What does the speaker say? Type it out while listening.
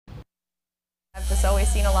just always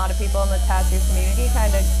seen a lot of people in the tattoo community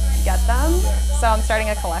kind of get them. So I'm starting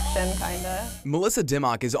a collection, kind of. Melissa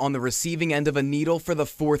Dimmock is on the receiving end of a needle for the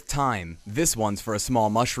 4th time. This one's for a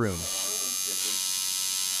small mushroom.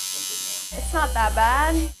 It's not that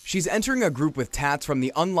bad. She's entering a group with tats from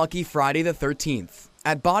the unlucky Friday the 13th.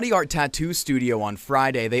 At Body Art Tattoo Studio on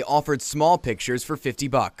Friday, they offered small pictures for 50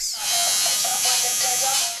 bucks.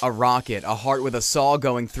 A rocket, a heart with a saw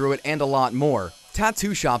going through it, and a lot more.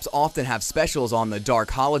 Tattoo shops often have specials on the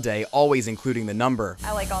dark holiday, always including the number.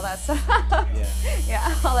 I like all that stuff.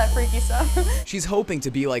 Yeah, all that freaky stuff. She's hoping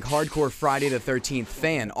to be like hardcore Friday the 13th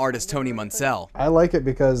fan, artist Tony Munsell. I like it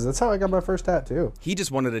because that's how I got my first tattoo. He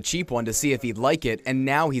just wanted a cheap one to see if he'd like it, and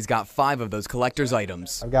now he's got 5 of those collector's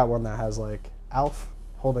items. I've got one that has like Alf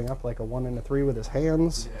holding up like a 1 and a 3 with his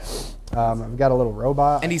hands. I've got a little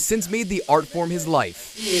robot. And he's since made the art form his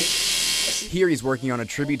life. Here he's working on a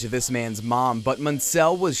tribute to this man's mom, but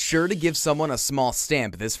Munsell was sure to give someone a small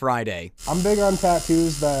stamp this Friday. I'm big on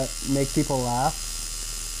tattoos that make people laugh.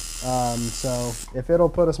 So if it'll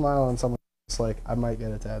put a smile on someone's face, like, I might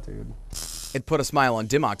get it tattooed. It put a smile on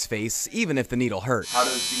Dimmock's face, even if the needle hurt. How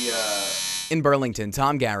does the In Burlington,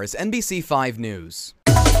 Tom Garris, NBC5 News.